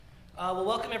Well,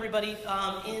 welcome everybody.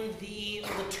 In the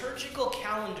liturgical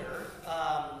calendar,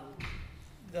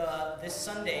 this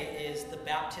Sunday is the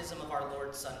baptism of our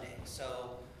Lord Sunday. So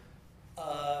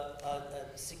a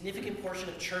significant portion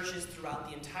of churches throughout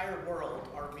the entire world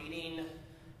are reading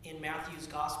in Matthew's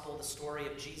Gospel the story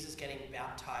of Jesus getting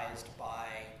baptized by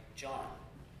John.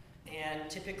 And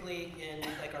typically in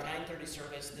like our 9:30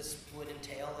 service, this would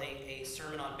entail a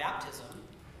sermon on baptism,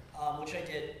 which I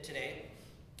did today.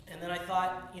 And then I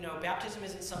thought, baptism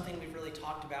isn't something we've really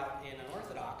talked about in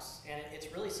Unorthodox, and it's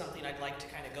really something I'd like to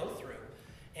kind of go through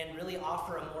and really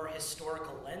offer a more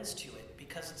historical lens to it,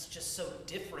 because it's just so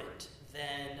different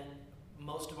than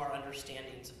most of our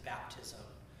understandings of baptism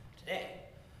today.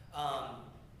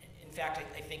 In fact,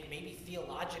 I think maybe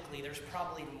theologically there's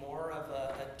probably more of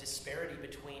a disparity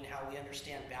between how we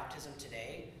understand baptism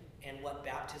today and what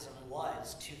baptism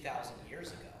was 2,000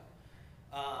 years ago.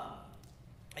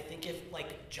 I think if,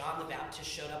 John the Baptist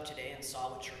showed up today and saw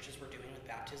what churches were doing with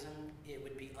baptism, it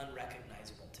would be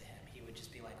unrecognizable to him. He would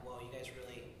just be like, whoa, you guys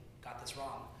really got this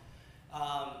wrong.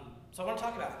 So I want to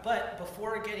talk about it. But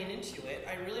before getting into it,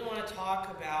 I really want to talk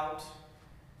about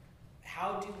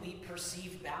how do we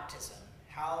perceive baptism?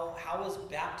 How was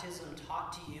baptism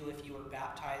taught to you if you were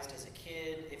baptized as a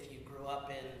kid, if you grew up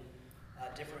in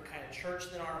a different kind of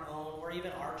church than our own, or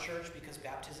even our church, because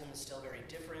baptism is still very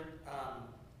different.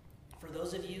 For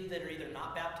those of you that are either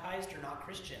not baptized or not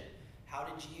Christian, how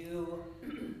did you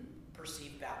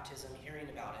perceive baptism, hearing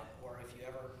about it, or if you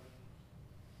ever,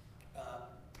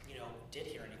 did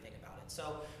hear anything about it?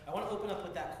 So I want to open up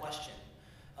with that question.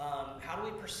 How do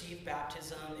we perceive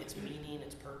baptism, its meaning,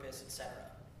 its purpose, etc.?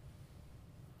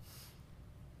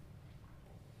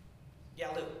 Yeah,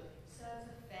 Lou. So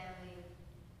it's a family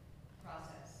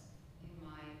process, in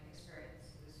my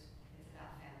experience. It's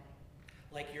about family.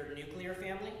 Like your nuclear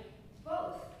family?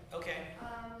 Both. Okay.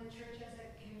 The church as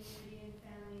a community and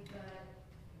family,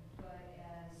 but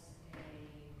as a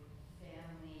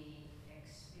family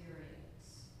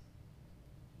experience.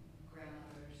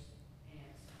 Grandmothers,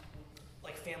 aunts, uncles.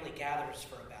 Like family gathers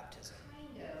for a baptism.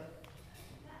 Kind of.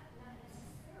 Not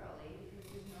necessarily, because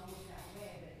it wasn't always that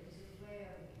way, but it was a way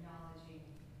of acknowledging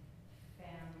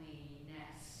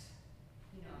familyness.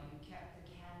 You kept the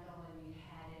candle and you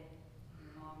had it,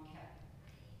 your mom kept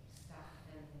stuff,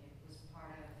 and it was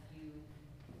part of you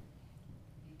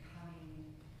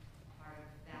becoming part of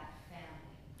that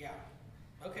family. Yeah.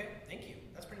 Okay, thank you.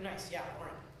 That's pretty nice. Yeah,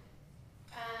 Lauren.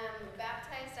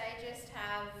 Baptized, I just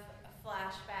have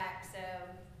flashbacks of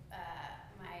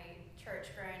my church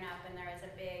growing up, and there was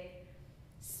a big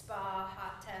spa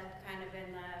hot tub kind of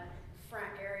in the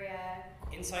front area.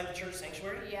 Inside the church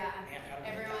sanctuary? Yeah, Man, how do we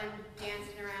do everyone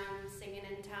dancing around, singing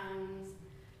in tongues,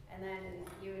 and then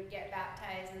you would get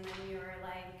baptized, and then you were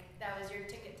like, that was your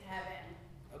ticket to heaven.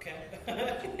 Okay.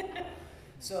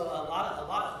 So a lot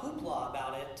of hoopla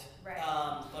about it, Right.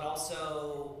 But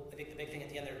also I think the big thing at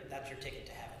the end there, that's your ticket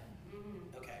to heaven.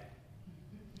 Mm-hmm. Okay.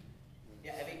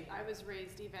 Yeah, Evie? I was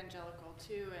raised evangelical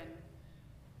too, and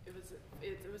it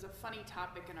was a funny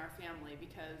topic in our family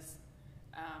because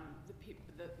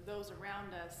those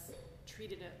around us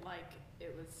treated it like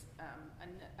it was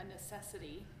a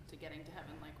necessity to getting to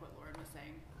heaven, like what Lauren was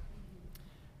saying.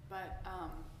 But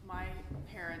my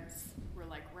parents were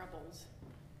like rebels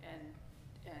and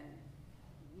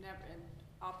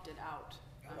opted out,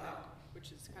 Oh, wow.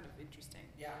 which is kind of interesting.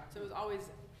 Yeah. So it was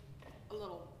always a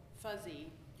little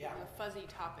fuzzy. Yeah. It was a fuzzy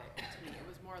topic to me. It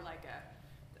was more like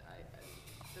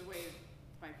the way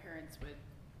my parents would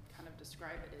kind of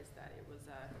describe it is that it was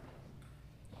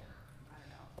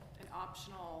an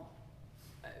optional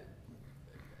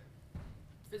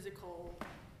physical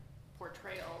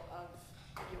portrayal of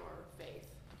your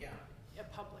faith. Yeah. A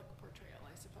public portrayal,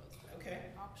 I suppose. But Okay.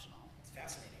 optional. It's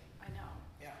fascinating. I know.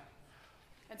 Yeah.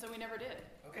 And so we never did.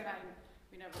 Okay. And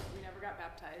we never got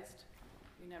baptized.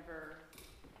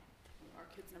 Our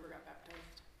kids never got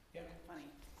baptized. Yeah. Funny.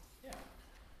 Yeah.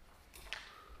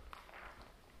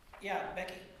 Yeah,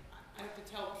 Becky. I have to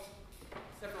tell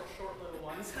several short little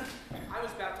ones. I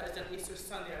was baptized on Easter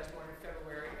Sunday. I was born in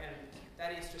February, and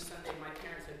that Easter Sunday, my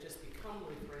parents had just become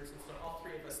Lutherans, and so all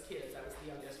three of us kids, I was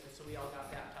the youngest, so we all got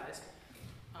baptized.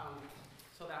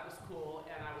 So that was cool,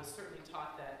 and I was certainly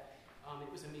taught that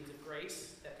it was a means of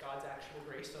grace, that God's actual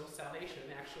grace, so salvation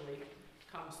actually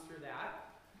comes through that.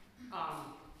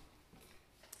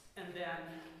 And then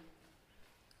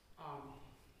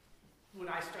when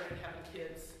I started having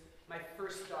kids, my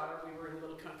first daughter, we were in a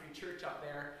little country church up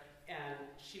there, and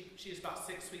she was about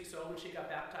 6 weeks old when she got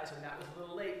baptized, and that was a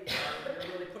little late. We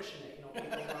were really pushing it, people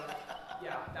were,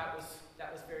 yeah, that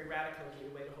was very radical of me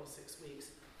to wait a whole 6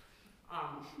 weeks.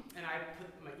 And I put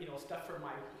my, stuff for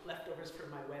my leftovers for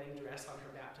my wedding dress on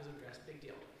her baptism dress, big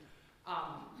deal.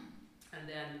 And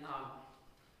then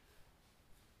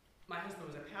my husband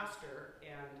was a pastor,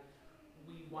 and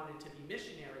we wanted to be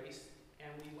missionaries,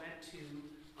 and we went to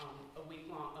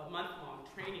a month-long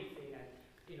training thing at,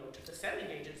 to the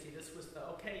sending agency. This was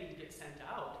you get sent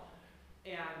out.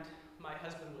 And my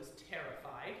husband was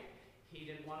terrified. He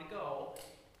didn't want to go.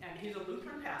 And he's a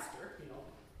Lutheran pastor,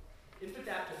 infant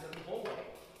baptism the whole way.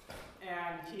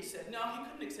 And he said, no, he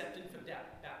couldn't accept infant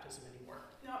baptism anymore.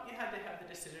 No, you had to have the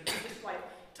decision. He just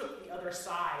took the other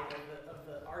side of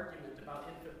the argument about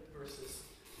infant versus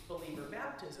believer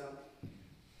baptism.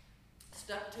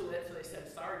 Stuck to it, so they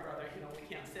said, sorry, brother, we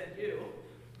can't send you.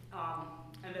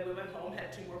 And then we went home,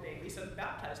 had 2 more babies, and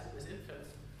baptized them as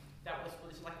infants. That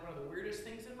was like one of the weirdest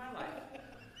things in my life.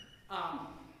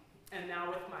 And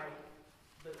now with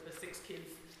the 6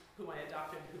 kids whom I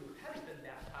adopted who have been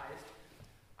baptized,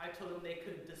 I told them they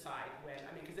couldn't decide when,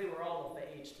 because they were all of the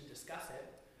age to discuss it.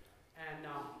 And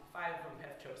 5 of them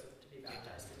have chosen to be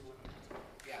baptized in one.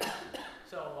 Yeah.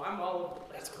 So I'm all over the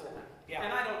place. That's with cool. that. Yeah.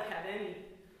 And I don't have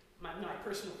my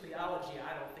personal theology,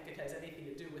 I don't think it has anything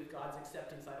to do with God's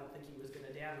acceptance. I don't think he was going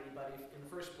to damn anybody in the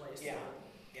first place. Yeah.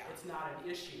 So Yeah. it's not an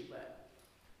issue, but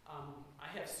I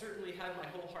have certainly had my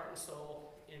whole heart and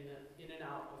soul in and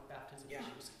out of baptism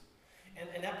issues.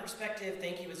 And that perspective,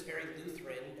 thank you, is very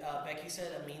Lutheran. Becky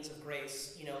said a means of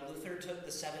grace. Luther took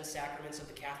the 7 sacraments of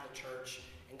the Catholic Church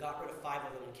and got rid of 5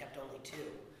 of them and kept only 2,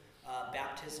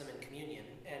 baptism and communion,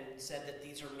 and said that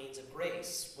these are means of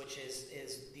grace, which is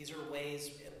these are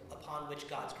ways upon which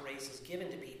God's grace is given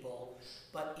to people.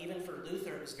 But even for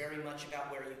Luther, it was very much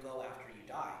about where you go after you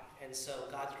die. And so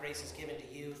God's grace is given to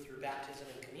you through baptism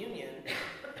and communion,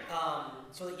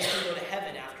 so that you can go to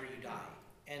heaven after you die.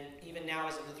 And even now,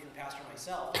 as a Lutheran pastor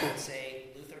myself, I would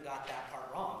say Luther got that part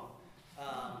wrong.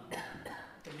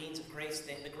 The means of grace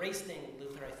thing, the grace thing,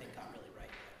 Luther, I think, got really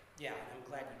right. Yeah, I'm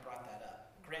glad you brought that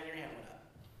up. Grant, your hand went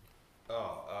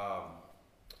up.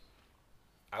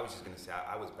 I was just going to say,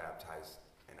 I was baptized,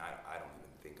 and I don't even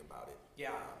think about it.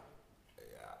 Yeah.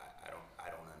 I don't,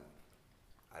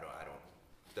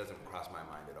 it doesn't cross my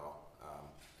mind at all.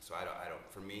 So I don't,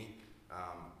 for me,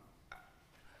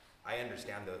 I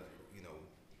understand the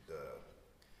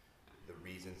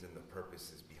reasons and the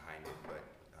purposes behind it, but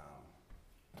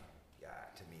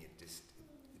to me it just,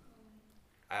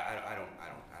 I don't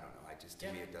know.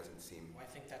 To me it doesn't seem. Well, I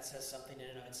think that says something in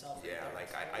and of itself. Yeah,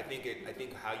 I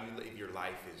think how you live your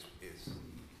life is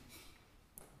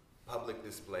public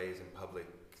displays and public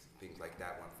things like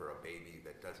that one for a baby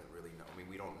that doesn't really know.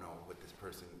 We don't know what this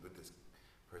person's going to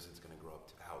grow up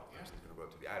to, how a person's going to grow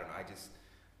up to be. I don't know. I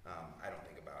don't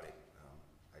think about it.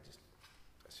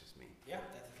 That's just me. Yeah,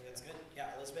 I think that's good.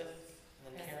 Yeah, Elizabeth,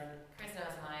 and then Karen. Chris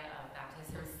knows my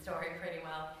baptism story pretty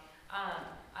well.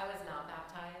 I was not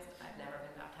baptized. I've never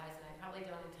been baptized, and I probably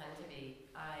don't intend to be.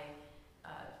 I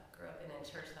grew up in a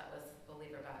church that was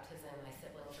believer baptism. My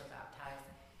siblings were baptized.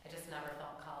 I just never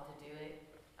felt called to do it.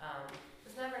 It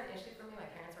was never an issue for me. My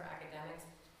parents were academics,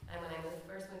 and when I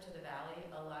first moved to the Valley,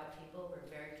 a lot of people were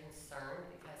very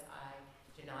concerned because I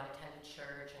did not attend a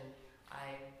church, and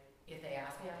if they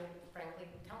asked me, I would frankly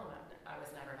tell them I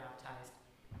was never baptized.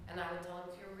 And I would tell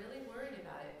them, if you're really worried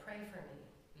about it, pray for me.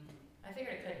 I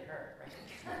figured it couldn't hurt, right?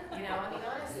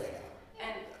 Honestly.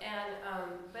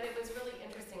 But it was really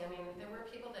interesting. There were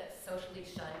people that socially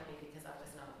shunned me because I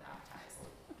was not baptized.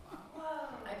 Whoa.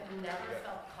 I've never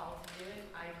felt called to do it.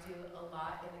 I do a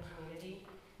lot in the community.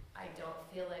 I don't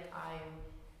feel like I'm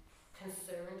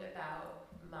concerned about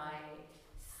my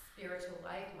spiritual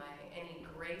life, any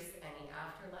grace, any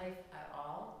afterlife at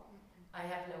all. I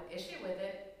have no issue with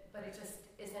it, but it just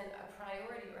isn't a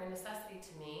priority or a necessity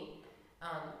to me.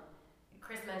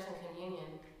 Chris mentioned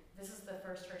communion. This is the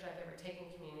first church I've ever taken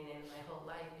communion in my whole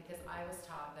life because I was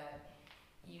taught that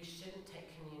you shouldn't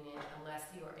take communion unless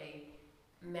you are a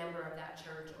member of that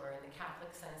church, or in the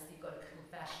Catholic sense, you go to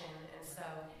confession. And so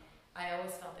I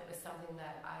always felt it was something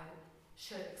that I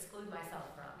should exclude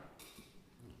myself from.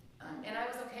 And I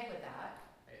was okay with that.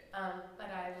 But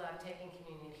I love taking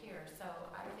communion here. So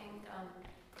I think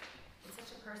it's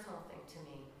such a personal thing to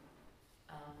me.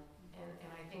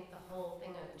 And I think the whole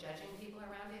thing of judging people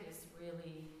around it is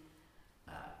really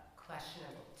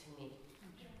questionable to me.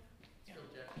 Still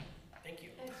judge. Thank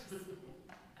you. It's just,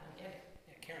 I don't get it.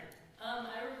 Yeah, Karen.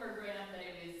 I remember growing up that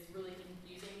it was really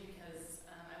confusing because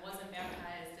I wasn't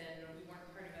baptized and we weren't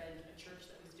part of a church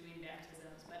that was doing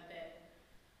baptisms, but that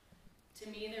to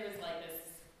me there was like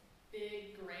this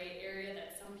big gray area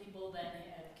that some people then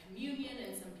had communion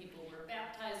and some people were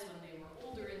baptized when they were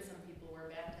older and some people were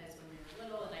baptized when they were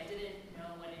little, and I didn't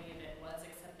know what any of it was.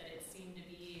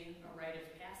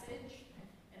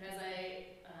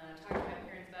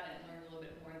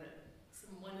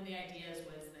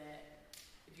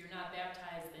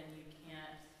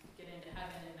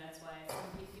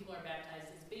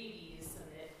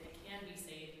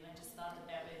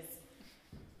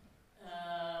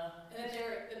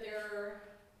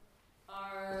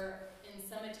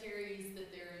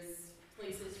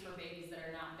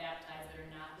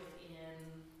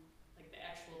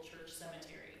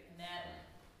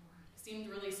 seemed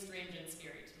really strange and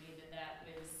scary to me that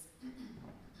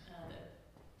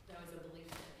was a belief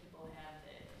that people had,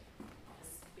 that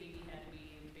this baby had to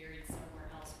be buried somewhere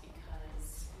else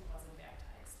because he wasn't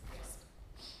baptized. Just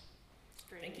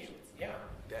strange. Thank you. Yeah.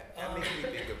 That makes me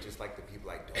think of just like the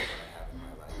people I don't want to have in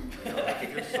my life. You know, like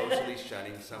if you're socially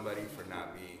shunning somebody for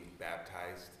not being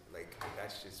baptized, like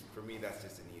that's just, for me, that's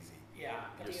just an easy. Yeah.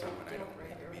 You're someone I don't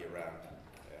need to be around.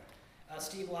 Yeah.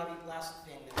 Steve, last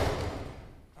thing.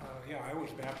 Yeah, I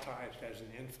was baptized as an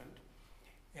infant.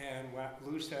 And what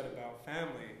Lou said about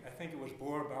family, I think it was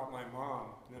more about my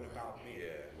mom than about me.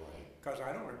 Yeah. Because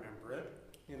I don't remember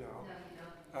it, you know. No, you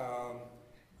don't.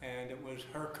 And it was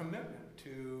her commitment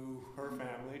to her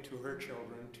family, to her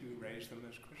children, to raise them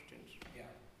as Christians.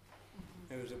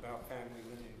 Yeah. It was about family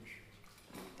lineage.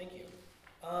 Thank you.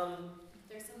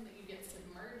 There's some that you get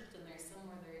submerged, and there's some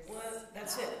where there's. Well,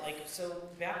 that's it. Like, so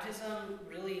baptism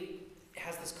really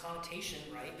has this connotation,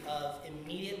 right, of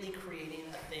immediately creating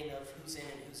a thing of who's in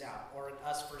and who's out, or an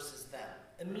us versus them.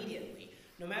 Immediately.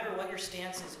 No matter what your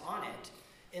stance is on it,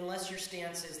 unless your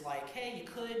stance is like, hey, you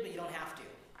could, but you don't have to,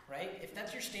 right? If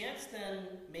that's your stance, then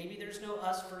maybe there's no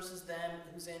us versus them,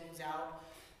 who's in, who's out.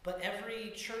 But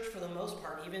every church, for the most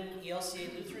part, even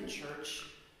ELCA Lutheran Church,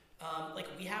 like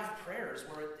we have prayers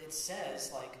where it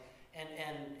says, like,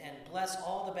 and bless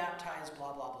all the baptized,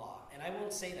 blah, blah, blah. And I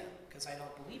won't say them because I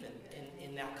don't believe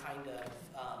in that kind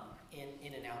of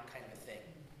in and out kind of a thing.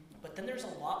 But then there's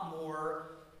a lot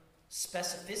more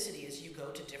specificity as you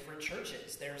go to different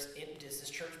churches. Does this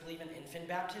church believe in infant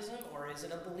baptism, or is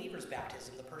it a believer's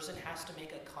baptism? The person has to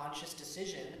make a conscious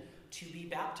decision to be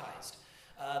baptized.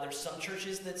 There's some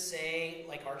churches that say,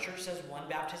 like our church says, one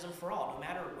baptism for all. No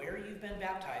matter where you've been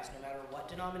baptized, no matter what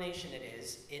denomination it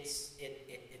is,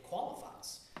 it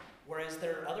qualifies. Whereas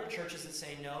there are other churches that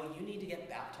say, no, you need to get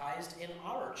baptized in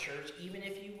our church, even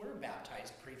if you were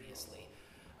baptized previously.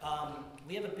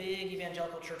 We have a big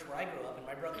evangelical church where I grew up, and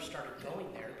my brother started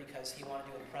going there because he wanted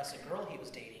to impress a girl he was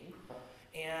dating,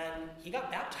 and he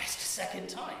got baptized a second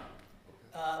time.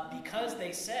 Because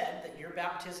they said that your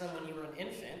baptism when you were an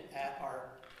infant at our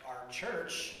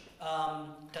church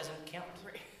doesn't count.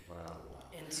 Wow.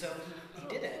 And so he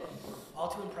did it, all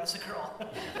to impress a girl.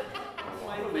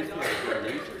 My daughter went to a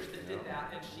church that did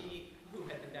that, and she, who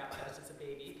had been baptized as a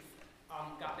baby,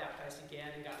 got baptized again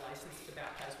and got licensed to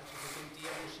baptize, which is a big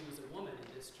deal, and she was a woman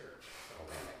in this church. So,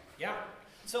 anyway. Yeah.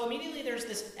 So immediately there's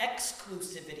this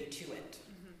exclusivity to it.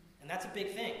 And that's a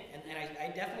big thing. And I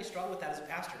definitely struggle with that as a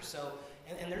pastor. So,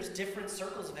 and there's different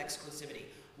circles of exclusivity.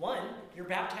 One, you're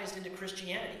baptized into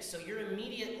Christianity. So you're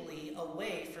immediately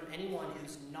away from anyone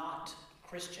who's not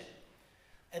Christian.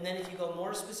 And then if you go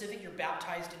more specific, you're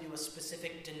baptized into a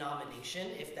specific denomination,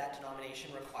 if that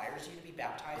denomination requires you to be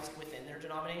baptized within their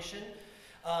denomination.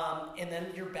 And then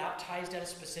you're baptized at a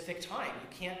specific time. You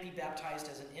can't be baptized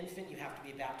as an infant. You have to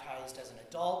be baptized as an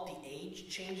adult. The age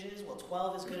changes. Well,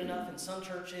 12 is good enough in some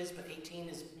churches, but 18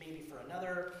 is maybe for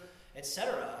another,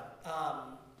 etc.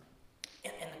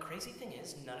 And the crazy thing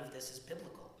is, none of this is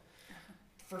biblical.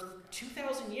 For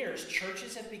 2,000 years,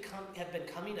 churches have been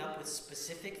coming up with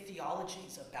specific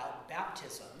theologies about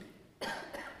baptism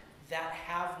that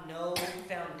have no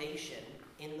foundation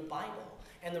in the Bible.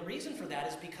 And the reason for that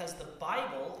is because the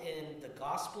Bible, in the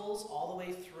Gospels all the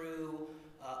way through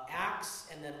Acts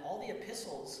and then all the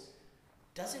epistles,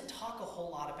 doesn't talk a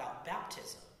whole lot about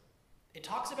baptism. It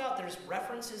talks about, there's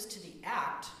references to the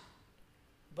act,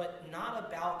 but not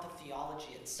about the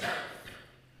theology itself.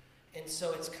 And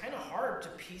so it's kind of hard to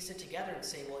piece it together and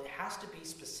say, well, it has to be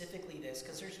specifically this,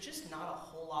 because there's just not a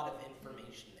whole lot of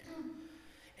information there.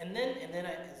 And then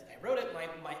as I wrote it,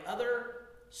 my other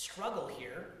struggle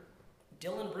here,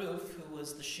 Dylan Roof, who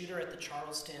was the shooter at the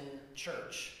Charleston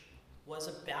church, was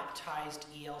a baptized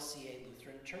ELCA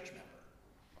Lutheran church member.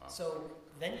 Wow. So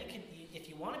then you can, if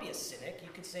you want to be a cynic, you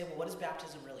could say, well, what does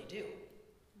baptism really do?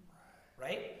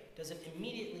 Right? Does it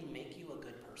immediately make you a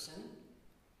good person?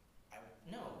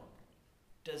 No.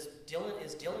 Is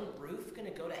Dylan Roof going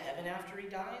to go to heaven after he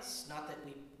dies? Not that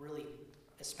we really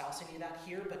espouse any of that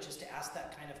here, but just to ask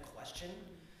that kind of question.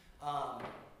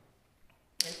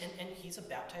 And he's a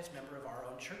baptized member of our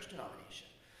own church denomination.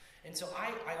 And so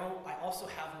I also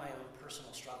have my own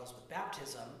personal struggles with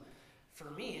baptism.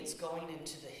 For me, it's going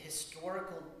into the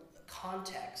historical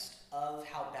context of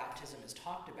how baptism is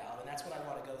talked about, and that's what I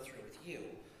want to go through with you.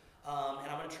 And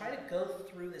I'm going to try to go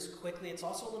through this quickly. It's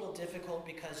also a little difficult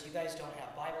because you guys don't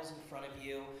have Bibles in front of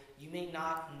you. You may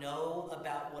not know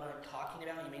about what I'm talking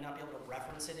about. You may not be able to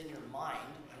reference it in your mind.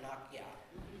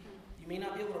 You may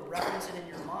not be able to reference it in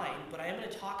your mind, but I am going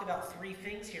to talk about three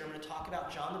things here. I'm going to talk about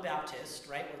John the Baptist,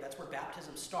 right? That's where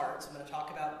baptism starts. I'm going to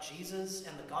talk about Jesus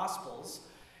and the Gospels,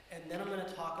 and then I'm going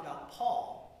to talk about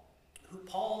Paul.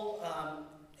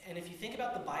 And if you think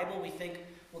about the Bible, we think,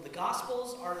 well, the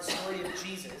Gospels are the story of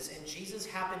Jesus, and Jesus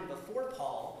happened before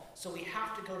Paul, so we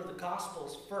have to go to the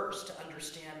Gospels first to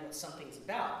understand what something's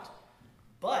about.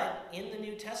 But in the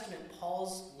New Testament,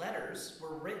 Paul's letters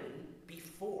were written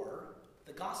before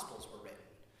the Gospels were written.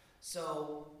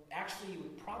 So actually, you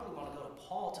would probably want to go to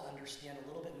Paul to understand a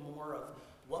little bit more of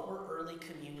what were early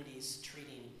communities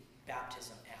treating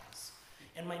baptism as.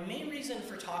 And my main reason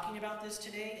for talking about this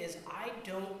today is I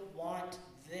don't want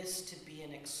this to be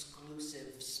an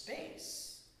exclusive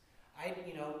space. At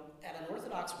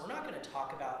Unorthodox, we're not going to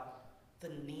talk about the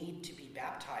need to be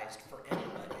baptized for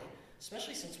anybody,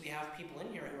 especially since we have people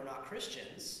in here who are not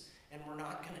Christians, and we're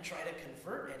not going to try to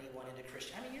convert anyone into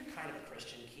Christian. I mean, you're kind of a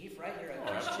Christian, Keith, right? You're a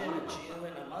Christian, a Jew,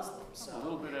 and a Muslim. So a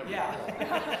little bit of yeah.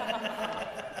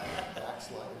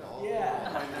 Backslide all.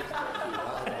 Yeah.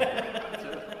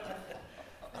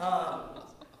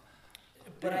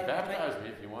 But baptize me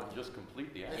if you want, just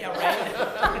complete the act. Yeah,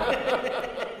 right.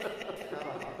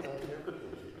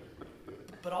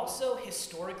 But also,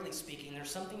 historically speaking,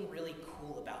 there's something really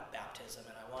cool about baptism,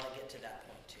 and I want to get to that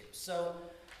point too. So,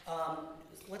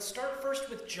 let's start first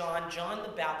with John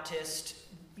the Baptist.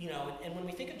 And when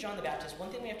we think of John the Baptist, one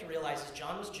thing we have to realize is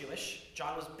John was Jewish.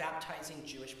 John was baptizing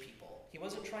Jewish people. He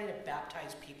wasn't trying to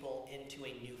baptize people into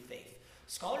a new faith.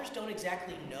 Scholars don't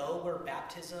exactly know where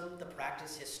baptism, the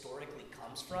practice, historically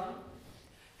comes from.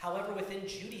 However, within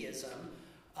Judaism,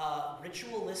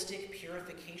 ritualistic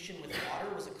purification with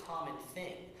water was a common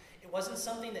thing. It wasn't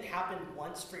something that happened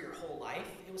once for your whole life.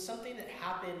 It was something that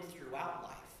happened throughout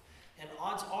life. And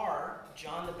odds are,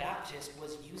 John the Baptist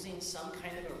was using some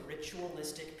kind of a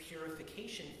ritualistic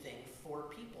purification thing for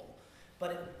people.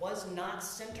 But it was not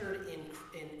centered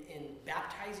in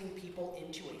baptizing people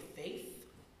into a faith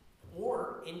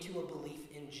or into a belief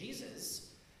in Jesus.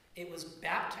 It was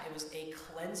a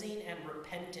cleansing and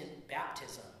repentant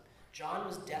baptism. John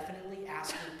was definitely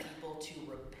asking people to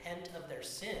repent of their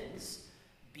sins,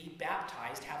 be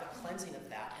baptized, have a cleansing of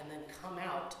that, and then come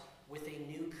out with a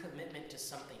new commitment to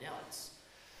something else.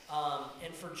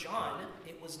 And for John,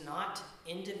 it was not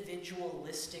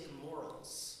individualistic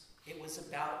morals. It was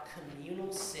about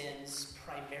communal sins,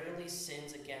 primarily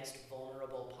sins against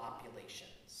vulnerable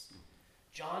populations.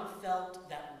 John felt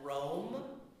that Rome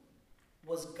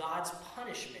was God's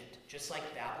punishment, just like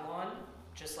Babylon,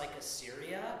 just like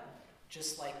Assyria,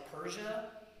 just like Persia,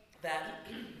 that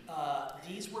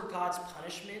these were God's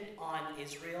punishment on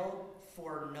Israel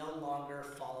for no longer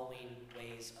following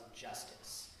ways of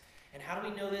justice. And how do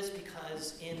we know this?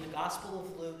 Because in the Gospel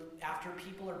of Luke, after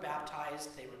people are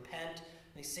baptized, they repent,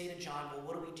 they say to John, well,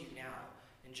 what do we do now?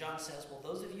 And John says, well,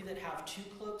 those of you that have 2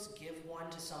 cloaks, give one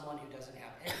to someone who doesn't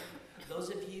have any. Those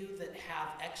of you that have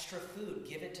extra food,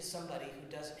 give it to somebody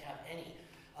who doesn't have any.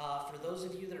 For those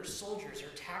of you that are soldiers or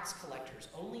tax collectors,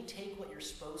 only take what you're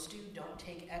supposed to, don't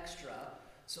take extra,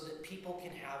 so that people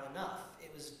can have enough.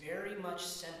 It was very much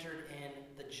centered in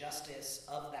the justice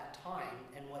of that time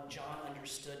and what John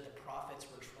understood the prophets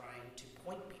were trying to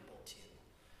point people to.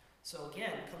 So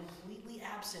again, completely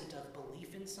absent of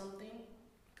belief in something,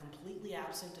 completely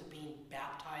absent of being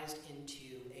baptized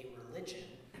into a religion,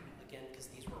 again, because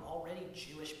these were already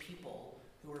Jewish people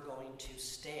who were going to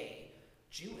stay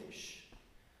Jewish.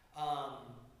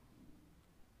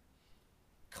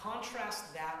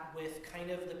 Contrast that with kind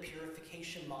of the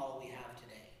purification model we have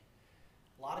today.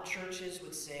 A lot of churches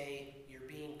would say you're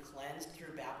being cleansed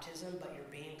through baptism, but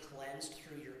you're being cleansed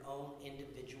through your own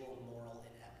individual moral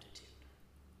ineptitude.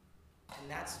 And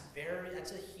that's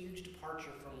a huge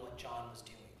departure from what John was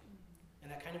doing. And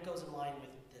that kind of goes in line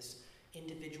with this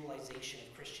individualization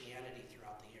of Christianity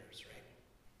throughout the years,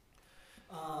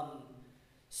 right?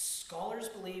 Scholars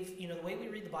believe, the way we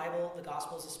read the Bible, the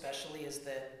Gospels especially, is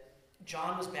that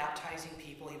John was baptizing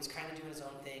people. He was kind of doing his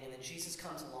own thing, and then Jesus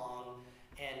comes along,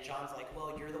 and John's like,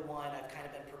 well, you're the one. I've kind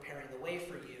of been preparing the way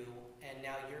for you, and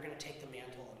now you're going to take the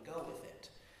mantle and go with it.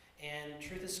 And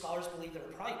truth is, scholars believe there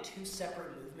were probably 2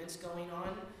 separate movements going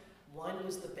on. One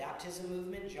was the baptism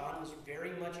movement. John was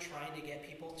very much trying to get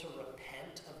people to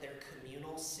repent of their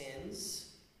communal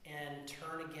sins and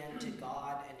turn again to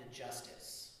God and to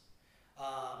justice.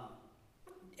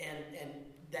 And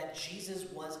that Jesus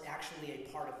was actually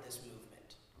a part of this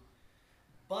movement.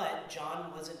 But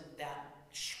John wasn't that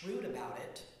shrewd about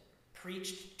it,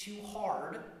 preached too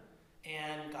hard,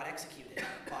 and got executed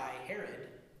by Herod,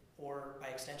 or by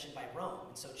extension by Rome.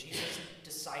 And so Jesus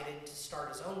decided to start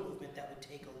his own movement that would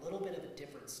take a little bit of a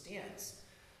different stance.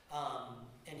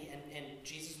 And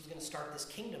Jesus was going to start this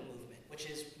kingdom movement, which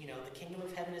is, the kingdom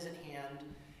of heaven is at hand,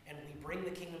 and we bring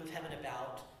the kingdom of heaven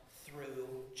about through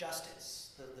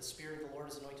justice. The Spirit of the Lord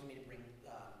has anointed me to bring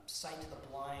sight to the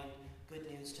blind, good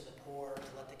news to the poor,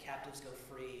 to let the captives go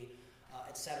free,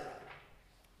 etc.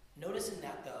 Notice in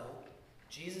that, though,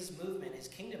 Jesus' movement, his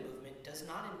kingdom movement, does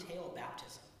not entail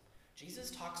baptism.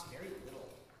 Jesus talks very little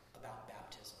about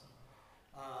baptism.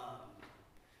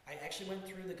 I actually went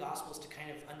through the Gospels to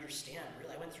kind of understand,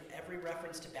 really. I went through every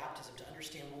reference to baptism to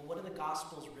understand, well, what do the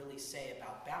Gospels really say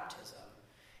about baptism?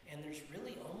 And there's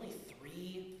really only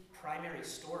 3 primary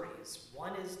stories.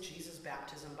 One is Jesus'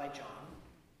 baptism by John,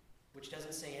 which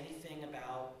doesn't say anything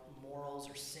about morals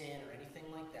or sin or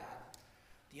anything like that.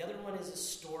 The other one is a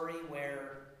story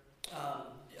where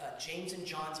James and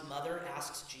John's mother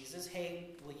asks Jesus,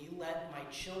 hey, will you let my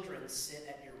children sit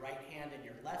at your right hand and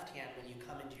your left hand when you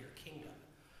come into your kingdom?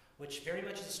 Which very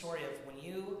much is a story of when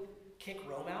you kick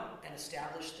Rome out and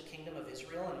establish the kingdom of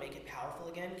Israel and make it powerful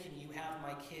again, can you have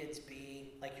my kids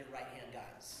be like your right-hand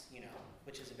guys,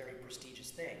 which is a very prestigious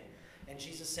thing. And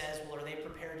Jesus says, well, are they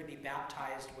prepared to be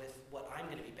baptized with what I'm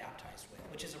going to be baptized with,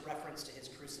 which is a reference to his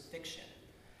crucifixion.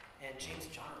 And James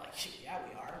and John are like, yeah,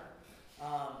 we are.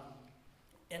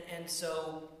 And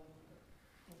so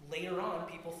later on,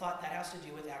 people thought that has to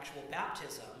do with actual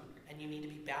baptism, and you need to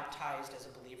be baptized as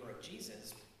a believer of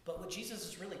Jesus. But what Jesus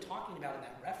is really talking about in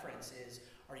that reference is,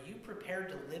 are you prepared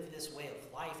to live this way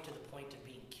of life to the point of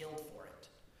being killed for it?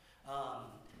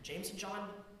 James and John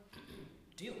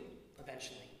do,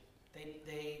 eventually.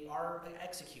 They are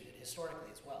executed historically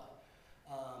as well.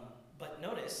 But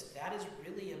notice, that is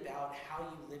really about how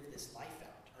you live this life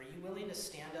out. Are you willing to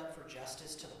stand up for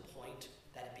justice to the point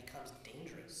that it becomes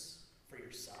dangerous for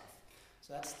yourself?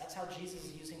 So that's how Jesus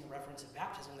is using the reference of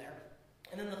baptism there.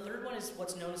 And then the third one is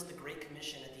what's known as the Great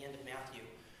Commission at the end of Matthew,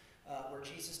 where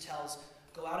Jesus tells,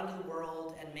 go out into the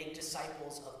world and make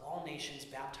disciples of all nations,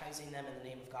 baptizing them in the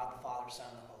name of God the Father, Son,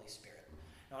 and the Holy Spirit.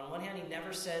 Now, on one hand, he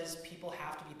never says people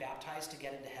have to be baptized to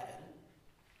get into heaven.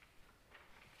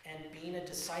 And being a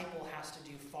disciple has to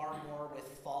do far more with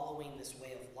following this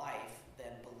way of life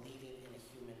than believing in a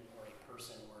human or a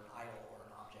person or an idol or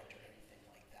an object or anything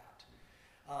like that.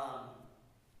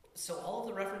 So all of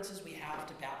the references we have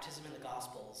to baptism in the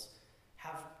Gospels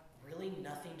have really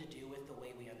nothing to do with the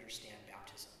way we understand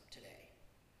baptism today.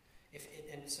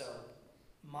 And so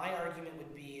my argument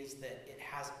would be is that it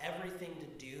has everything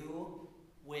to do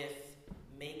with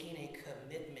making a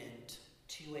commitment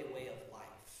to a way of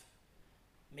life.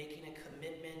 Making a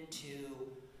commitment to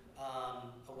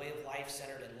a way of life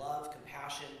centered in love,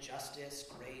 compassion, justice,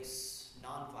 grace,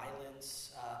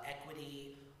 nonviolence,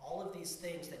 equity, all of these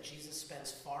things that Jesus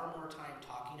spends far more time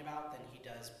talking about than he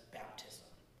does baptism.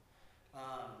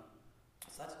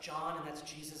 So that's John and that's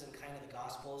Jesus and kind of the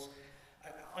Gospels.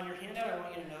 On your handout, I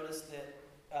want you to notice that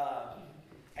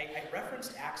I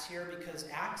referenced Acts here because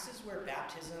Acts is where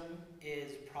baptism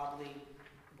is probably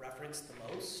referenced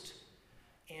the most.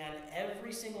 And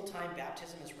every single time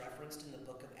baptism is referenced in the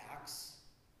book of Acts,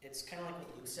 it's kind of like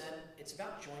what Luke said, it's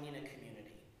about joining a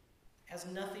community. It has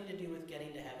nothing to do with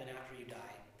getting to heaven after you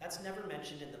die. That's never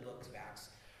mentioned in the book of Acts.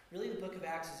 Really, the book of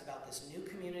Acts is about this new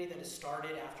community that has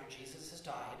started after Jesus has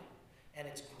died, and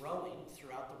it's growing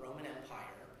throughout the Roman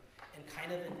Empire, and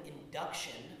kind of an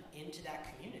induction into that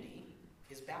community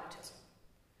is baptism.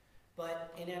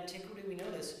 But in antiquity, we know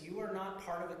this, you are not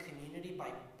part of a community by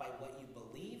what you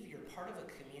believe, you're part of a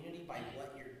community by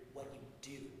what you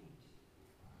do.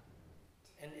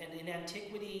 And in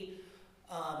antiquity,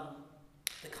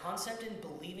 the concept in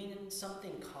believing in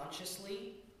something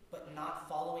consciously, but not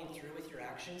following through with your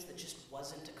actions, that just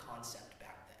wasn't a concept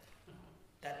back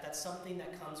then. That's something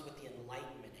that comes with the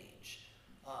Enlightenment age,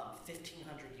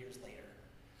 1,500 years later.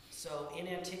 So in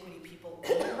antiquity, people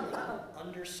only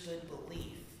understood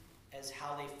belief as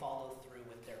how they follow through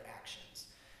with their actions.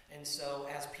 And so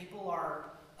as people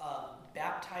are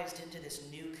baptized into this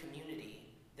new community,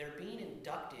 they're being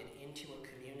inducted into a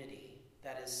community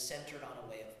that is centered on a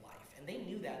way of life. And they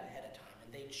knew that ahead of time,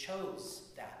 and they chose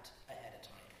that ahead of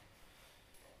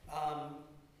time.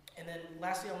 And then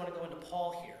lastly, I want to go into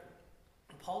Paul here.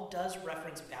 And Paul does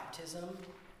reference baptism.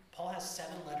 Paul has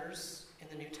 7 letters in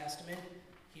the New Testament.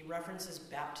 He references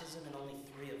baptism in only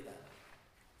 3 of them.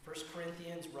 1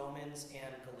 Corinthians, Romans,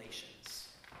 and Galatians.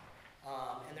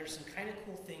 And there's some kind of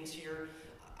cool things here.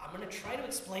 I'm going to try to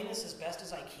explain this as best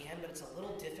as I can, but it's a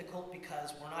little difficult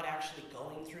because we're not actually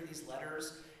going through these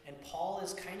letters, and Paul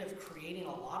is kind of creating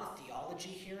a lot of theology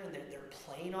here, and they're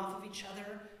playing off of each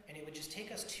other, and it would just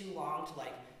take us too long to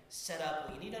set up,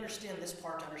 well, you need to understand this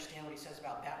part to understand what he says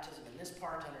about baptism, and this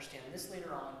part to understand this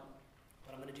later on,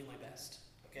 but I'm going to do my best.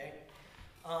 okay?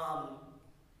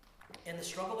 And the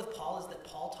struggle with Paul is that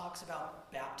Paul talks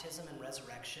about baptism and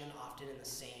resurrection often in the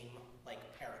same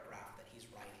paragraph that he's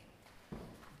writing.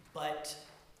 But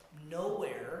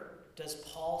nowhere does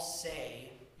Paul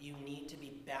say you need to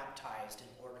be baptized in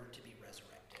order to be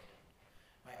resurrected.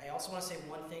 I also want to say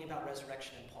one thing about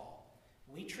resurrection in Paul.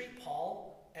 We treat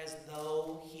Paul as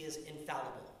though he is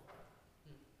infallible.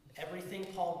 Everything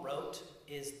Paul wrote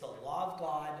is the law of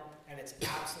God, and it's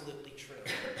absolutely true.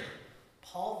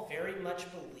 Paul very much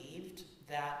believed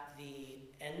that the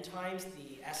end times,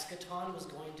 the eschaton, was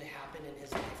going to happen in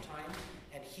his lifetime,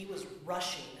 and he was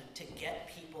rushing to get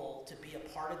people to be a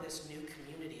part of this new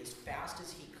community as fast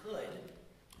as he could,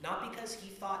 not because he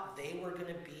thought they were going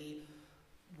to be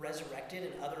resurrected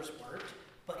and others weren't,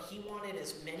 but he wanted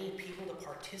as many people to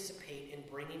participate in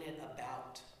bringing it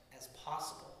about as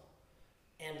possible.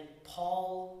 And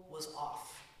Paul was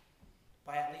off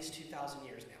by at least 2,000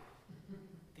 years now.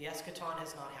 The eschaton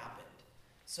has not happened.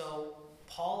 So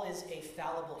Paul is a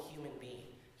fallible human being.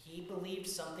 He believed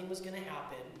something was going to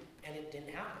happen, and it didn't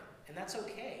happen. And that's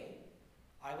okay.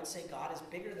 I would say God is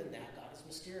bigger than that. God is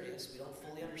mysterious. We don't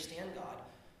fully understand God.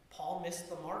 Paul missed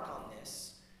the mark on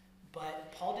this.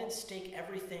 But Paul didn't stake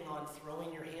everything on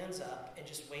throwing your hands up and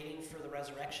just waiting for the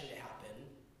resurrection to happen.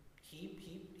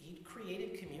 He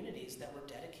created communities that were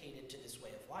dedicated to this way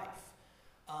of life.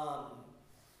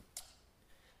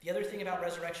 The other thing about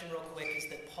resurrection real quick is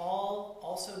that Paul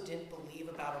also didn't believe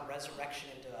about a resurrection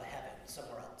into a heaven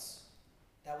somewhere else.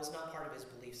 That was not part of his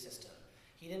belief system.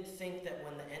 He didn't think that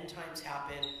when the end times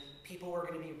happened, people were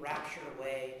going to be raptured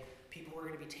away, people were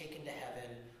going to be taken to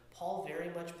heaven. Paul very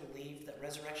much believed that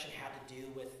resurrection had to do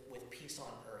with peace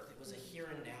on earth. It was a here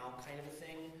and now kind of a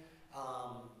thing.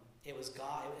 It was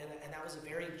God, and that was a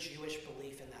very Jewish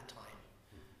belief in that time.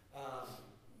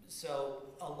 So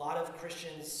a lot of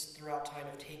Christians throughout time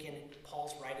have taken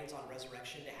Paul's writings on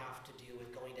resurrection to have to do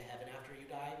with going to heaven after you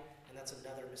die, and that's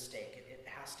another mistake. It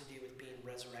has to do with being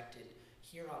resurrected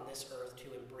here on this earth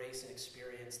to embrace and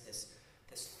experience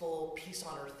this full peace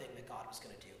on earth thing that God was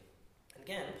going to do. And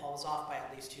again, Paul was off by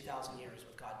at least 2,000 years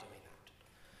with God doing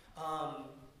that.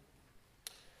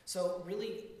 So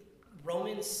really,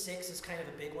 Romans 6 is kind of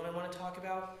a big one I want to talk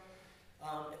about.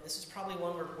 And this is probably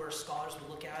one where scholars would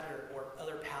look at or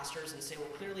other pastors and say, well,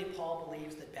 clearly Paul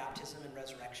believes that baptism and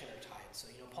resurrection are tied. So,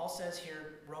 Paul says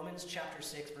here, Romans chapter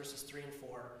 6, verses 3 and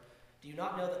 4, do you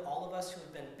not know that all of us who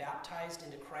have been baptized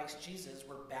into Christ Jesus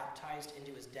were baptized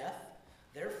into his death?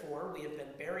 Therefore, we have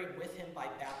been buried with him by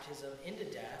baptism into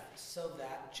death, so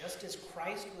that just as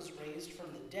Christ was raised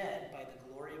from the dead by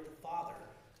the glory of the Father,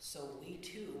 so we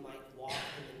too might walk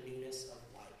in the newness of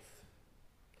life.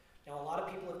 Now, a lot of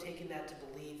people have taken that to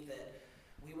believe that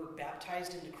we were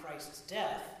baptized into Christ's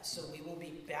death, so we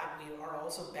are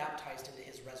also baptized into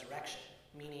his resurrection,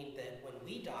 meaning that when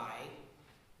we die,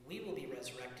 we will be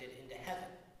resurrected into heaven.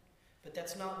 But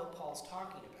that's not what Paul's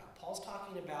talking about. Paul's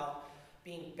talking about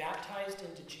being baptized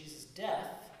into Jesus'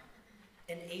 death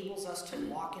enables us to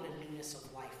walk in a newness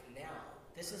of life now.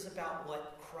 This is about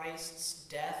what Christ's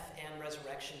death and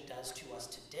resurrection does to us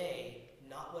today,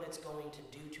 not what it's going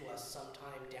to do to us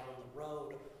sometime down the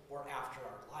road or after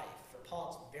our life. For Paul,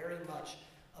 it's very much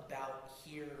about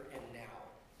here and now.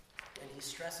 And he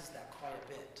stresses that quite a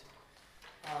bit.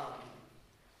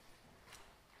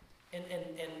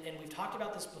 And we've talked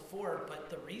about this before, but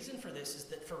the reason for this is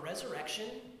that for resurrection,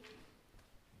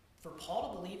 for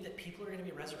Paul to believe that people are going to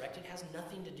be resurrected has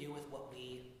nothing to do with what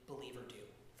we believe or do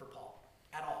for Paul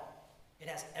at all. It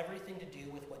has everything to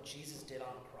do with what Jesus did on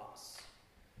the cross.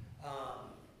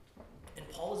 And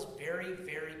Paul is very,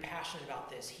 very passionate about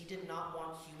this. He did not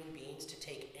want human beings to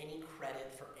take any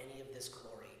credit for any of this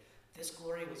glory. This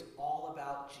glory was all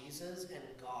about Jesus and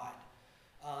God.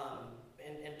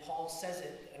 And Paul says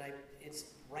it, and it's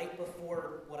right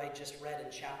before what I just read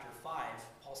in chapter 5.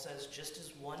 Paul says, just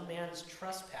as one man's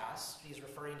trespass, he's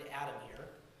referring to Adam here,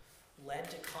 led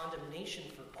to condemnation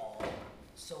for all,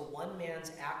 so one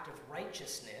man's act of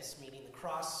righteousness, meaning the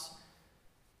cross,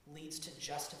 leads to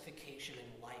justification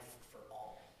and life for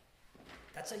all.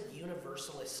 That's a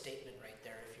universalist statement right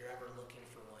there if you're ever looking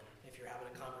for one, if you're having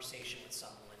a conversation with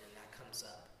someone and that comes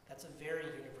up. That's a very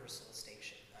universalist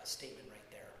statement right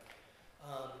there.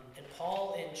 And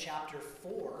Paul in chapter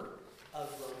 4 of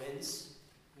Romans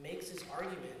makes his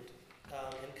argument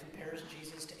and compares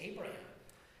Jesus to Abraham.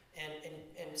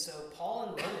 And so Paul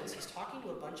in Romans, he's talking to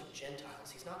a bunch of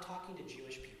Gentiles. He's not talking to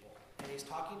Jewish people. And he's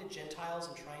talking to Gentiles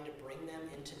and trying to bring them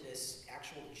into this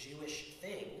actual Jewish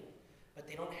thing, but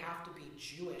they don't have to be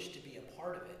Jewish to be a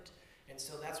part of it. And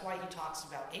so that's why he talks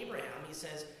about Abraham. He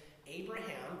says,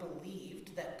 Abraham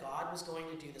believed that God was going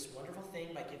to do this wonderful thing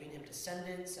by giving him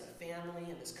descendants and a family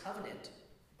and this covenant.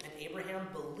 And Abraham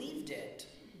believed it.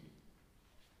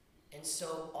 And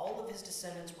so all of his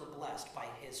descendants were blessed by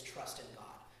his trust in God.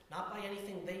 Not by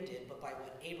anything they did, but by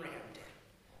what Abraham did.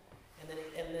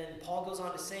 And then Paul goes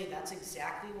on to say that's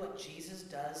exactly what Jesus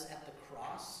does at the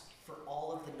cross for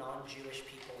all of the non-Jewish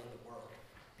people in the world.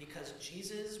 Because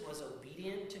Jesus was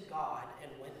obedient to God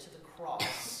and went to the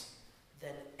cross,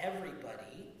 then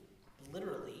everybody,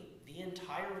 literally the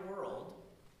entire world,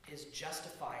 is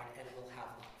justified and will have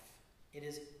life. It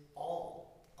is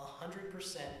all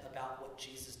 100% about what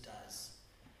Jesus does.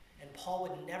 And Paul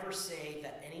would never say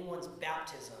that anyone's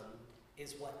baptism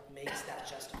is what makes that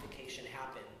justification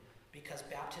happen, because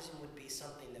baptism would be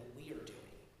something that we are doing.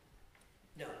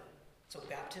 No. So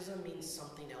baptism means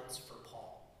something else for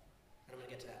Paul. And I'm going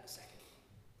to get to that in a second.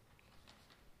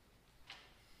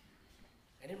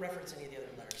 I didn't reference any of the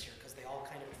other letters here because they all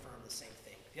kind of affirm the same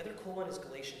thing. The other cool one is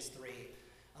Galatians 3,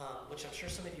 which I'm sure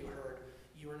some of you heard.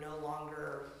 You are no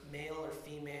longer male or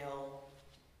female,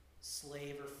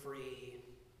 slave or free,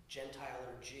 Gentile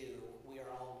or Jew. We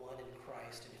are all one in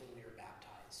Christ in whom we are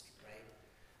baptized, right?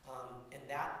 And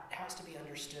that has to be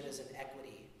understood as an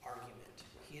equity argument.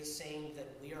 He is saying that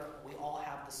we all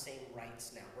have the same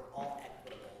rights now. We're all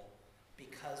equitable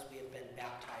because we have been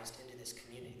baptized into this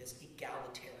community, this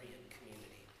egalitarian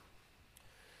community.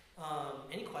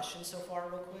 Any questions so far,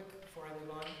 real quick, before I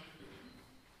move on?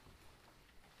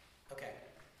 Okay,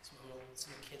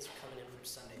 some kids are coming in from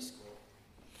Sunday school.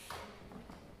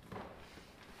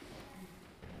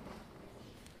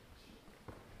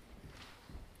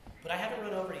 But I haven't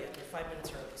run over yet. They're 5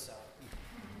 minutes early, so.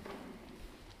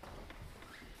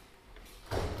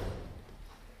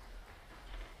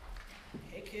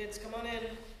 Hey kids, come on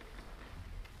in.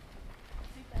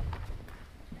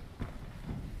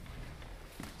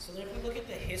 So then if we look at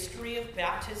the history of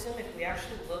baptism, if we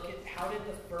actually look at how did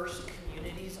the first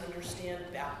communities understand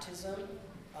baptism,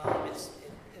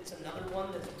 it's another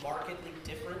one that's markedly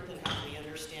different than how we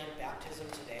understand baptism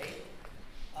today.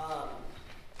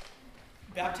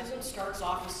 Baptism starts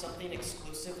off as something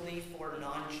exclusively for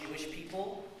non-Jewish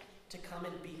people to come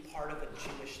and be part of a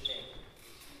Jewish thing,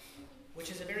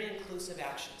 which is a very inclusive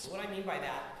action. So what I mean by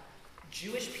that,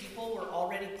 Jewish people were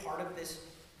already part of this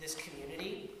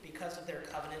community because of their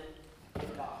covenant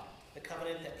with God, the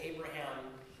covenant that Abraham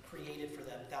created for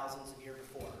them thousands of years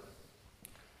before.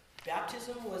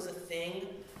 Baptism was a thing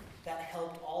that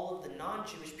helped all of the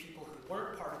non-Jewish people who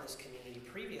weren't part of this community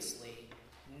previously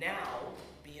now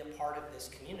be a part of this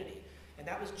community. And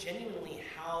that was genuinely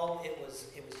how it was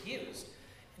used.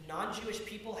 Non-Jewish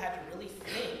people had to really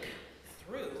think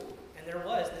through, and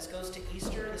this goes to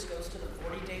Easter, this goes to the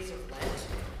 40 days of Lent,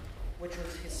 which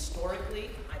was historically,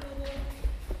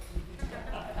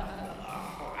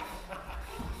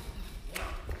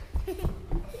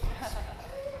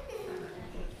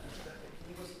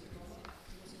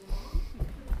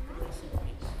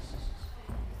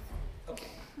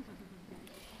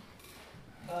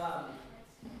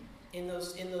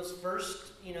 in those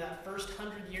first, that first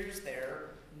 100 years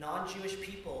there, non-Jewish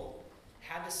people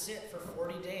had to sit for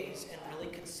 40 days and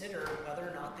really consider whether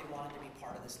or not they wanted to be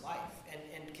part of this life.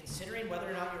 And considering whether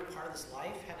or not you're part of this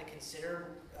life had to consider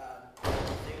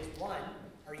things. One,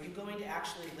 are you going to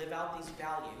actually live out these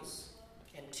values?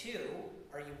 And two,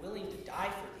 are you willing to die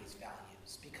for these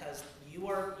values? Because you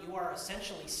are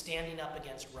essentially standing up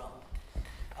against Rome.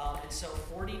 And so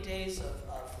 40 days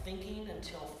of thinking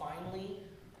until finally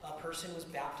a person was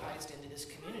baptized into this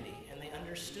community, and they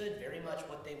understood very much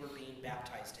what they were being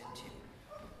baptized into.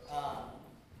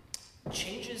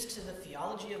 Changes to the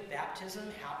theology of baptism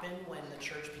happen when the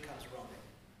church becomes Roman.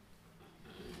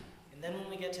 And then when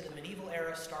we get to the medieval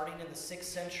era, starting in the 6th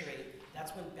century,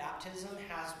 that's when baptism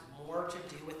has more to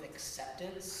do with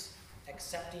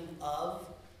accepting of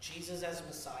Jesus as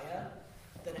Messiah,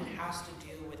 than it has to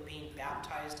do with being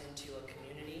baptized into a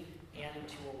community and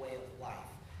into a way of life.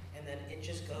 And then it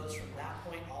just goes from that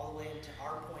point all the way into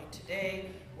our point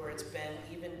today, where it's been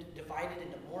even divided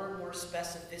into more and more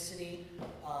specificity,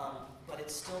 but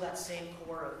it's still that same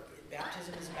core of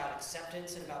baptism is about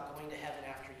acceptance and about going to heaven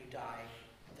after you die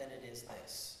than it is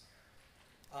this.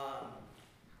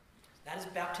 That is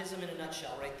baptism in a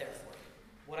nutshell right there for you.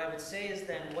 What I would say is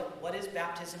then, what is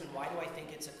baptism and why do I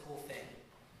think it's a cool thing?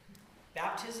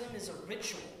 Baptism is a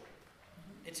ritual.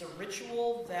 It's a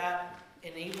ritual that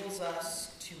enables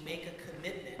us to make a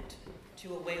commitment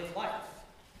to a way of life.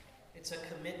 It's a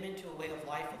commitment to a way of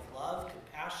life of love,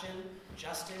 compassion,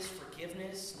 justice,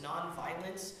 forgiveness,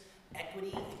 nonviolence,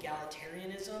 equity,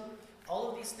 egalitarianism, all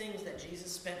of these things that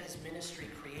Jesus spent his ministry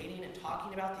creating and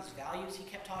talking about, these values he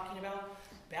kept talking about,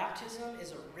 baptism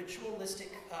is a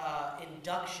ritualistic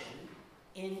induction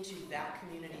into that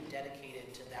community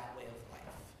dedicated to that way of life.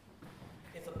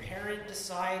 If a parent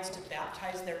decides to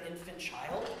baptize their infant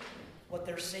child, what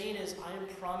they're saying is, I am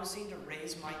promising to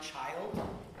raise my child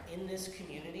in this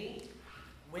community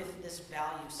with this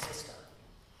value system.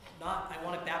 Not, I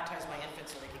want to baptize my infant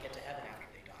so they can get to heaven after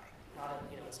they die. Not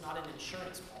a, it's not an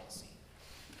insurance policy.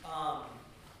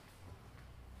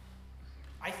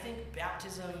 I think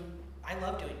baptism, I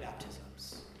love doing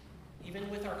baptisms. Even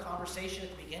with our conversation at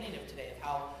the beginning of today of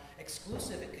how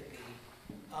exclusive it could be.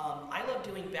 I love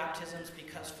doing baptisms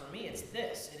because for me it's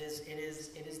this. It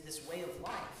is this way of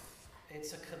life.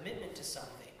 It's a commitment to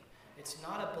something. It's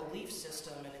not a belief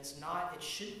system, and it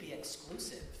shouldn't be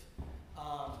exclusive.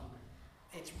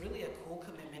 It's really a cool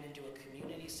commitment into a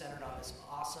community centered on this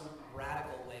awesome,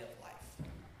 radical way of life.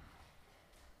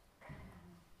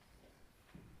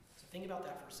 So think about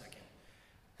that for a second.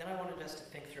 Then I wanted us to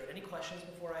think through it. Any questions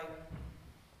before I...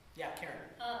 Yeah, Karen.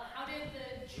 How did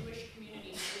the Jewish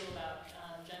community feel about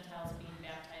Gentiles being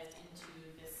baptized into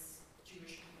this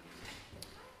Jewish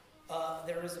community?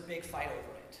 There was a big fight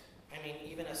over it. I mean,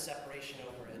 even a separation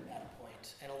over it at a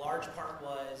point. And a large part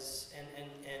was,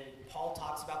 and Paul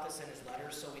talks about this in his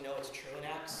letters, so we know it's true in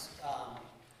Acts.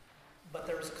 But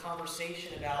there was a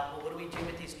conversation about, well, what do we do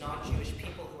with these non-Jewish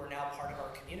people who are now part of our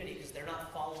community because they're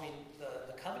not following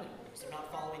the covenant rules. They're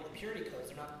not following the purity codes.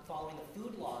 They're not following the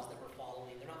food laws that we're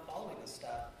following. They're not following this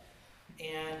stuff.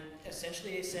 And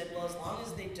essentially they said, well, as long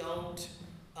as they don't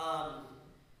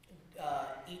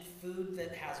eat food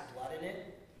that has blood in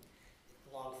it,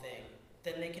 long thing,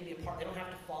 then they can be a part. They don't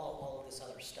have to follow all of this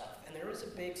other stuff. And there was a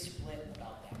big split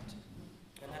about that.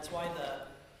 And that's why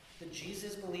the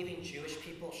Jesus-believing Jewish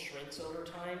people shrinks over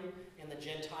time, and the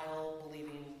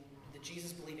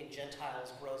Jesus-believing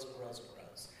Gentiles grows and grows and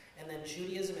grows. And then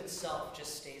Judaism itself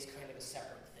just stays kind of a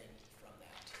separate thing from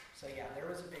that. So yeah, there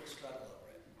was a big struggle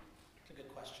over it. It's a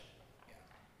good question.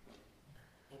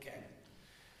 Yeah. Okay.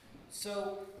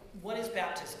 So what is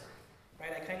baptism?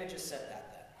 Right? I kind of just said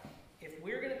that then. If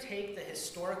we're going to take the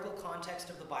historical context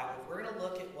of the Bible, if we're going to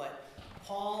look at what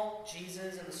Paul,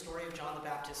 Jesus, and the story of John the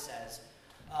Baptist says,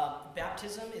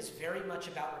 baptism is very much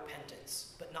about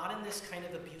repentance, but not in this kind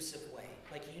of abusive way.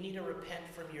 Like you need to repent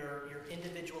from your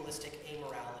individualistic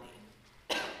amorality.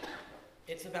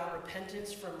 It's about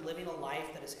repentance from living a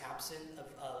life that is absent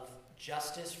of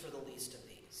justice for the least of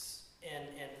these.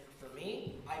 And for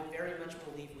me, I very much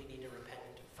believe we need to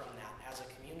repent from that as a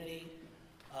community,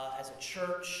 as a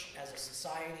church, as a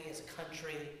society, as a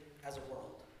country, as a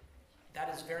world.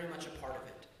 That is very much a part of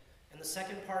it. And the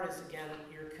second part is, again,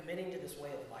 you're committing to this way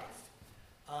of life.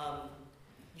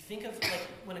 You think of, like,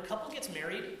 when a couple gets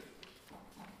married,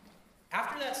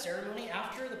 after that ceremony,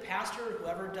 after the pastor or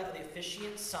whoever, the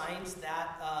officiant, signs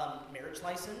that marriage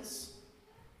license,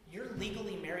 you're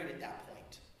legally married at that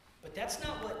point. But that's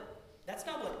not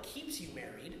what keeps you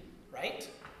married, right?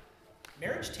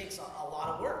 Marriage takes a lot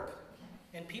of work.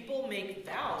 And people make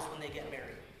vows when they get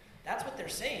married. That's what they're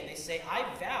saying. They say, I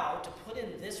vow to put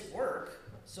in this work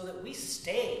so that we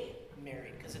stay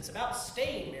married. Because it's about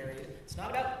staying married. It's not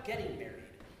about getting married.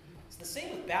 It's the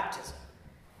same with baptism.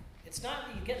 It's not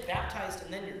that you get baptized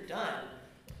and then you're done.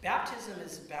 Baptism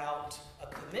is about a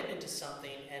commitment to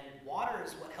something, and water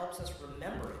is what helps us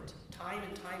remember it time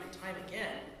and time and time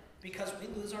again, because we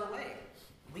lose our way.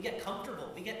 We get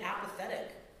comfortable. We get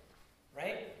apathetic.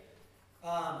 Right?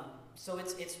 So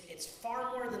it's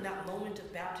far more than that moment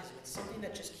of baptism. It's something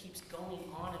that just keeps going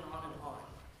on and on and on.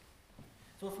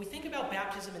 So if we think about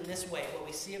baptism in this way, what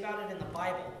we see about it in the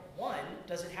Bible, one,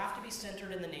 does it have to be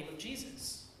centered in the name of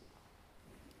Jesus?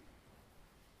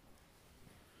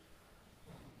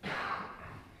 I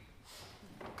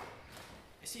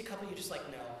see a couple of you just like,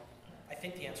 no. I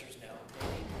think the answer is no.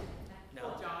 Maybe? No.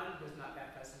 Well, John was not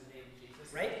baptized in the name of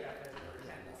Jesus. Right? He was baptized in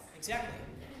repentance. Exactly.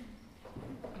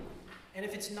 And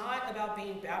if it's not about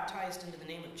being baptized into the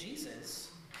name of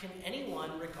Jesus, can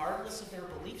anyone, regardless of their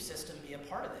belief system, be a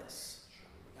part of this?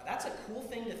 Now that's a cool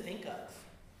thing to think of.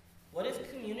 What if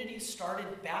communities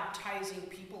started baptizing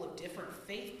people of different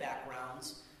faith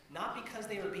backgrounds, not because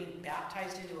they were being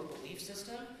baptized into a belief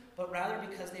system, but rather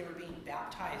because they were being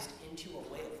baptized into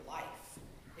a way of life?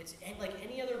 It's like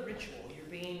any other ritual. You're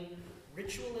being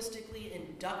ritualistically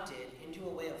inducted into a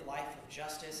way of life of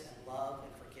justice and love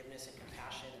and forgiveness and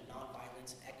compassion and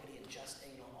nonviolence and equity and justice,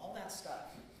 all that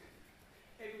stuff.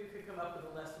 Maybe we could come up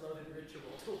with a less loaded ritual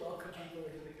to welcome people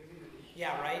into the community.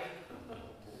 Yeah, right?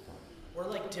 or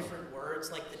like different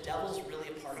words, like the devil's really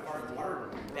a part of our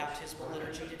baptismal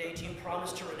liturgy today. Do you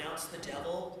promise to renounce the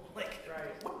devil? Like,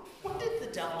 what did the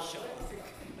devil show up?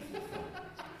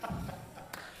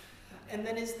 And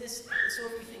then is this, so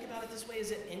if we think about it this way,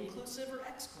 is it inclusive or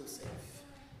exclusive?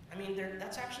 I mean,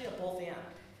 that's actually a both and.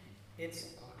 It's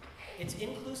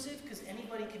inclusive because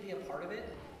anybody can be a part of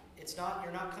it. It's not,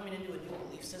 you're not coming into a new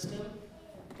belief system,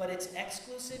 but it's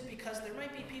exclusive because there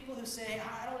might be people who say,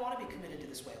 I don't want to be committed to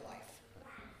this way of life.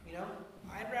 You know,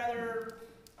 I'm not going to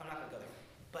go there.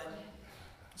 But,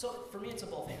 so for me, it's a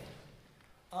both and.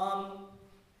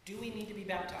 Do we need to be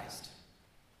baptized?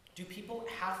 Do people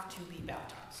have to be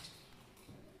baptized?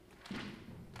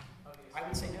 I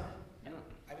would say no.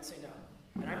 I would say no.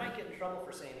 And I might get in trouble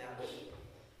for saying that with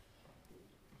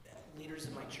leaders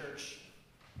in my church,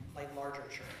 like larger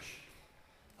church.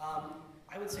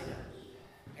 I would say no.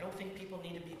 I don't think people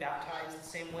need to be baptized the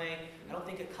same way. I don't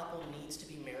think a couple needs to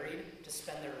be married to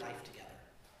spend their life together.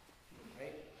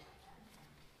 Right?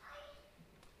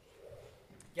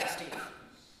 Yeah, Steve.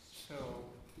 So,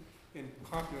 in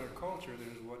popular culture,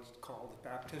 there's what's called the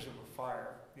baptism of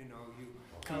fire. You know, you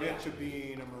commit to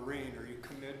being a Marine or you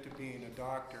commit to being a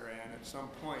doctor, and at some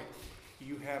point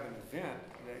you have an event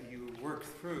that you work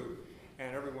through,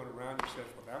 and everyone around you says,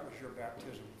 well, that was your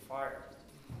baptism of fire.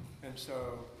 And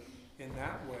so, in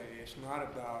that way, it's not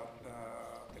about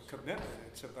the commitment.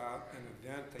 It's about an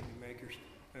event that you make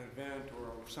an event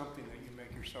or something that you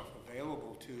make yourself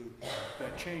available to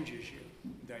that changes you,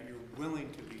 that you're willing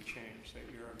to be changed, that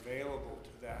you're available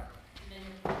to that. And then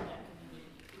you're part of that community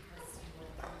because you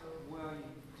went through. Well,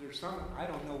 there's some, I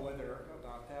don't know whether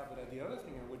about that, but the other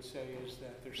thing I would say is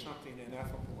that there's something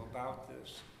ineffable about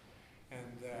this,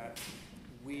 and that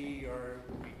we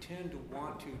tend to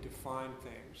want to define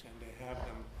things and to have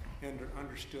them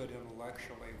understood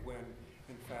intellectually when,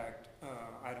 in fact,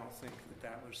 I don't think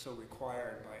that was so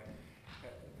required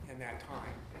in that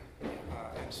time.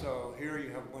 And so here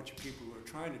you have a bunch of people who are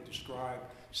trying to describe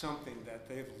something that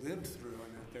they've lived through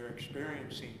and that they're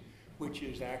experiencing, which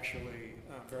is actually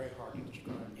very hard to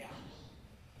describe. Yeah.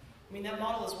 I mean, that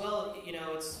model as well,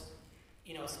 it's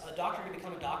a doctor can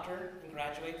become a doctor and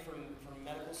graduate from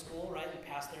medical school, right, and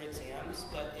pass their exams,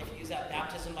 but if you use that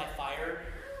baptism by fire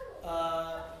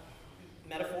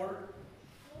metaphor,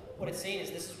 what it's saying is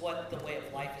this is what the way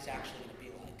of life is actually going to be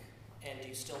like, and do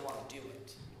you still want to do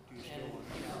it? And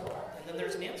then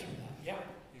there's an answer to that. Yeah,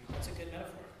 that's a good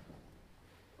metaphor.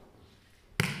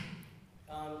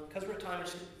 Because we're at time,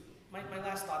 my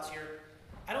last thoughts here.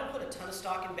 I don't put a ton of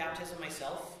stock in baptism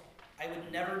myself. I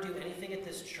would never do anything at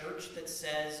this church that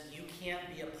says you can't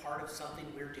be a part of something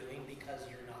we're doing because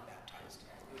you're not baptized. I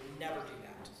would never do that.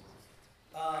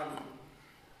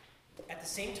 At the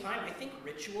same time, I think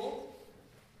ritual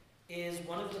is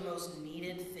one of the most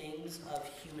needed things of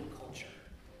human culture.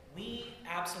 We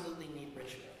absolutely need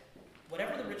ritual.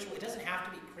 Whatever the ritual, it doesn't have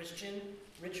to be Christian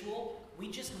ritual,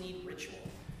 we just need ritual.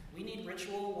 We need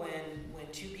ritual when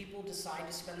two people decide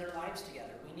to spend their lives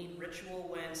together. We need ritual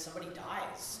when somebody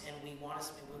dies and we want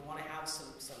to have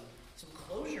some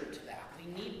closure to that. We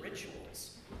need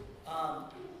rituals.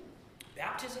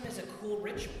 Baptism is a cool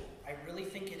ritual. I really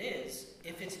think it is,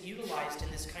 if it's utilized in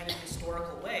this kind of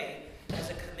historical way as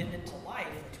a commitment to life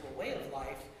or to a way of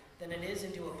life, than it is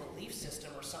into a belief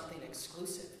system or something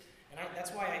exclusive. And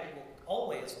that's why I will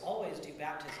always do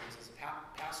baptisms as a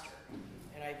pastor.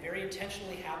 And I very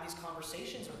intentionally have these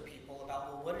conversations with people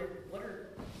about, well, what are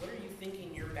you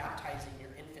thinking you're baptizing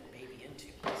your infant baby into?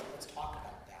 Let's talk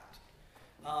about that.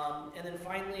 And then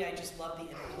finally, I just love the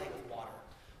interplay with water.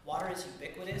 Water is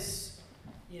ubiquitous.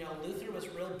 You know, Luther was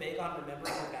real big on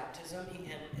remembering your baptism,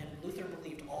 and Luther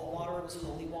believed all water was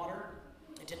holy water.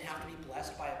 It didn't have to be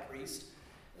blessed by a priest.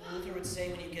 Luther would say,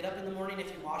 when you get up in the morning, if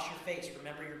you wash your face,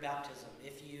 remember your baptism.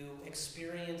 If you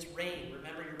experience rain,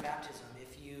 remember your baptism.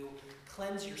 If you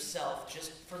cleanse yourself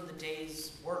just from the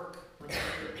day's work,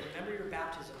 remember your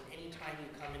baptism anytime you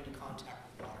come into contact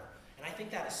with water. And I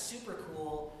think that is super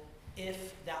cool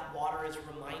if that water is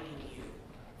reminding you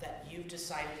that you've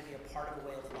decided to be a part of a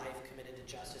way of life committed to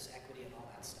justice, equity, and all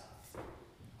that stuff.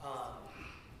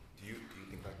 Do you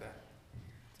think like that?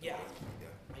 Yeah,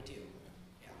 I do.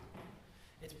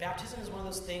 Baptism is one of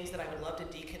those things that I would love to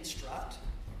deconstruct,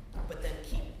 but then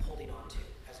keep holding on to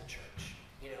as a church.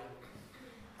 You know,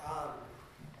 I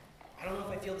don't know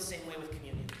if I feel the same way with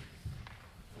communion.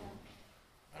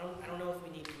 I don't know if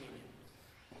we need communion.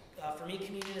 For me,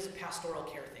 communion is a pastoral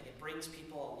care thing. It brings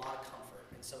people a lot of comfort,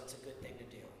 and so it's a good thing to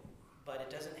do. But it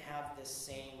doesn't have this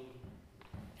same,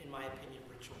 in my opinion,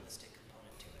 ritualistic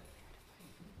component to it.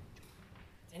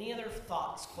 Any other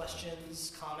thoughts,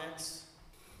 questions, comments?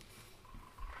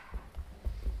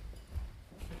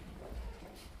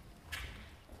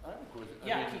 I have a question.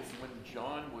 Yeah, I mean, Keith. when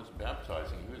John was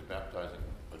baptizing, he was baptizing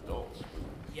adults.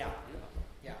 Yeah, Yeah,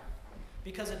 yeah.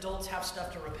 Because adults have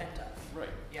stuff to repent of. right.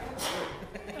 Yeah.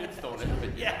 Kids don't have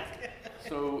it yet. Yeah.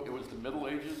 So it was the Middle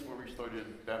Ages where we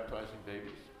started baptizing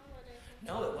babies?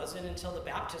 No, it wasn't until the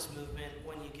Baptist movement,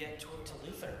 when you get to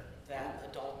Luther, that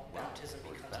adult baptism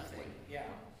Or becomes a that thing. way. Yeah.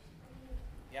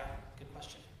 Yeah, good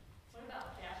question. What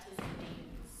about baptism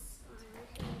names?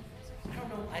 I don't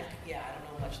know, I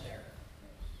don't know much there.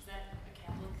 Is that a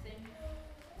Catholic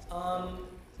thing?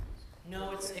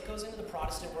 No, it goes into the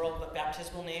Protestant world, but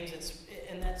baptismal names,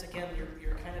 and that's again,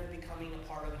 you're kind of becoming a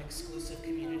part of an exclusive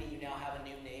community. You now have a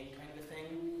new name, kind of a thing.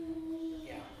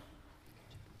 Yeah.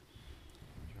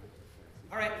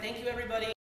 All right, thank you,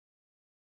 everybody.